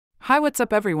Hi, what's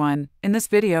up everyone? In this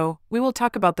video, we will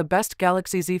talk about the best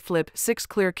Galaxy Z Flip 6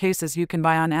 clear cases you can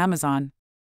buy on Amazon.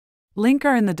 Link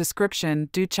are in the description,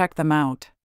 do check them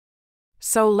out.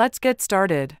 So let's get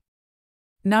started.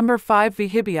 Number 5,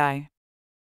 Vihibii.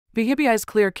 Vihibii's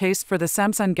clear case for the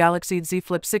Samsung Galaxy Z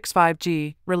Flip 6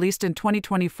 5G, released in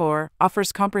 2024,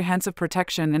 offers comprehensive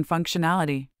protection and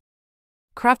functionality.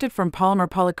 Crafted from polymer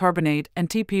polycarbonate and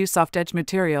TPU soft edge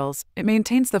materials, it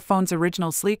maintains the phone's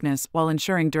original sleekness while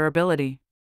ensuring durability.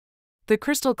 The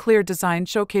crystal clear design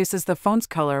showcases the phone's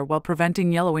color while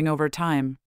preventing yellowing over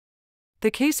time. The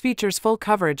case features full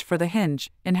coverage for the hinge,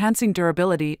 enhancing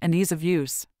durability and ease of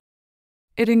use.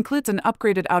 It includes an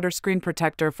upgraded outer screen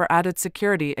protector for added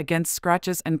security against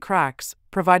scratches and cracks,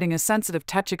 providing a sensitive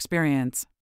touch experience.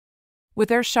 With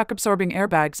air shock-absorbing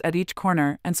airbags at each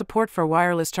corner and support for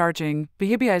wireless charging,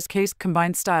 Vihibii's case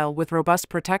combines style with robust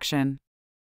protection.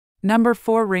 Number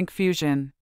 4, Ring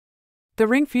Fusion. The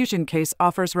Ring Fusion case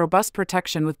offers robust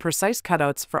protection with precise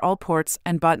cutouts for all ports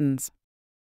and buttons.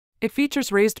 It features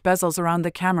raised bezels around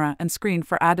the camera and screen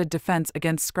for added defense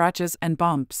against scratches and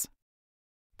bumps.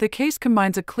 The case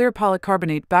combines a clear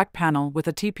polycarbonate back panel with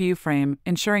a TPU frame,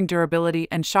 ensuring durability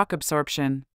and shock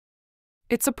absorption.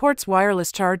 It supports wireless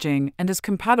charging and is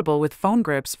compatible with phone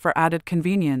grips for added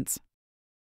convenience.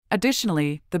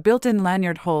 Additionally, the built-in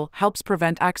lanyard hole helps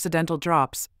prevent accidental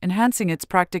drops, enhancing its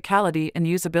practicality and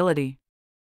usability.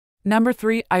 Number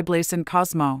 3, iBlazon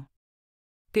Cosmo.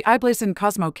 The iBlazon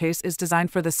Cosmo case is designed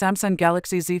for the Samsung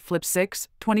Galaxy Z Flip 6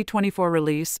 2024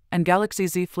 release and Galaxy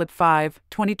Z Flip 5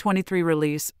 2023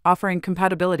 release, offering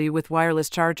compatibility with wireless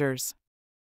chargers.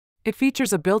 It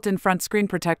features a built-in front screen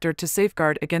protector to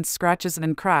safeguard against scratches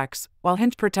and cracks, while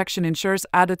hinge protection ensures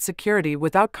added security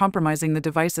without compromising the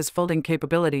device's folding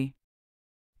capability.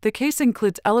 The case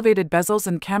includes elevated bezels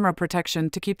and camera protection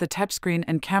to keep the touchscreen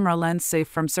and camera lens safe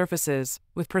from surfaces,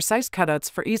 with precise cutouts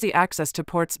for easy access to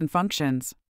ports and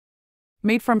functions.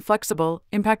 Made from flexible,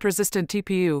 impact-resistant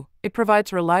TPU, it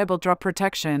provides reliable drop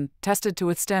protection, tested to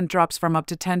withstand drops from up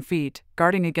to 10 feet,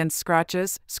 guarding against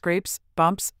scratches, scrapes,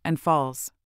 bumps, and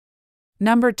falls.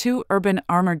 Number 2, Urban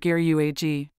Armor Gear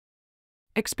UAG.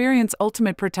 Experience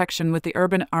ultimate protection with the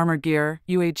Urban Armor Gear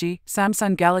UAG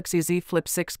Samsung Galaxy Z Flip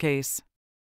 6 case.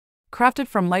 Crafted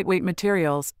from lightweight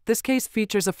materials, this case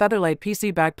features a featherlight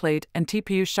PC backplate and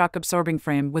TPU shock-absorbing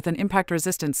frame with an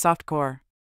impact-resistant soft core.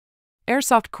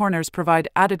 Airsoft corners provide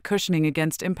added cushioning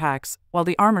against impacts, while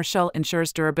the armor shell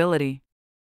ensures durability.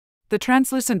 The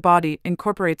translucent body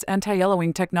incorporates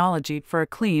anti-yellowing technology for a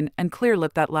clean and clear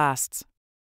lip that lasts.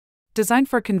 Designed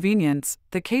for convenience,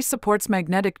 the case supports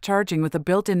magnetic charging with a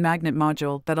built-in magnet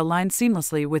module that aligns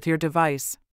seamlessly with your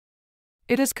device.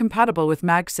 It is compatible with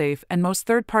MagSafe and most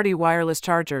third-party wireless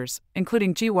chargers,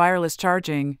 including G wireless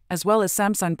charging, as well as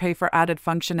Samsung Pay for added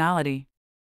functionality.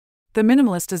 The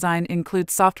minimalist design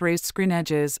includes soft raised screen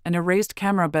edges and a raised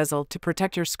camera bezel to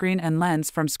protect your screen and lens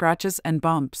from scratches and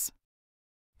bumps.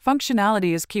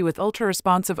 Functionality is key with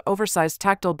ultra-responsive oversized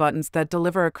tactile buttons that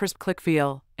deliver a crisp click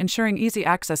feel, ensuring easy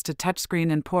access to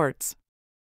touchscreen and ports.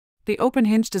 The open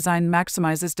hinge design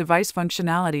maximizes device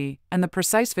functionality, and the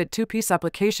precise fit two-piece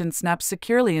application snaps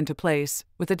securely into place,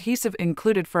 with adhesive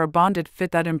included for a bonded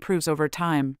fit that improves over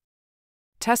time.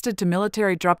 Tested to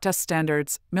military drop test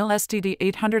standards, MIL STD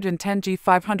 810G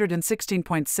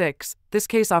 516.6, this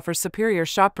case offers superior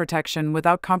shock protection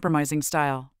without compromising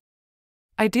style.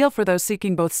 Ideal for those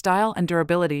seeking both style and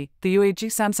durability, the UAG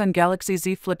Samsung Galaxy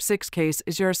Z Flip 6 case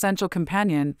is your essential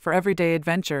companion for everyday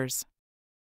adventures.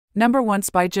 Number 1,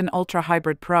 Spigen Ultra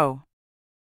Hybrid Pro.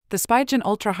 The Spigen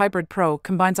Ultra Hybrid Pro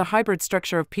combines a hybrid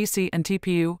structure of PC and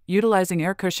TPU, utilizing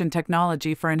air cushion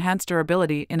technology for enhanced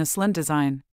durability in a slim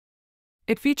design.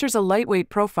 It features a lightweight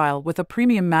profile with a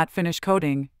premium matte finish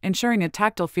coating, ensuring a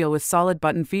tactile feel with solid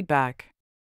button feedback.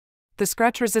 The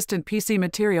scratch-resistant PC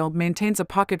material maintains a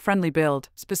pocket-friendly build,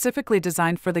 specifically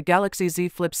designed for the Galaxy Z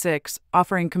Flip 6,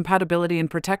 offering compatibility and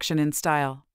protection in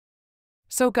style.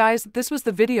 So guys, this was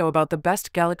the video about the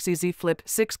best Galaxy Z Flip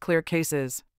 6 clear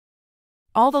cases.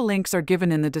 All the links are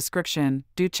given in the description,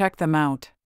 do check them out.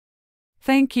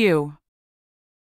 Thank you.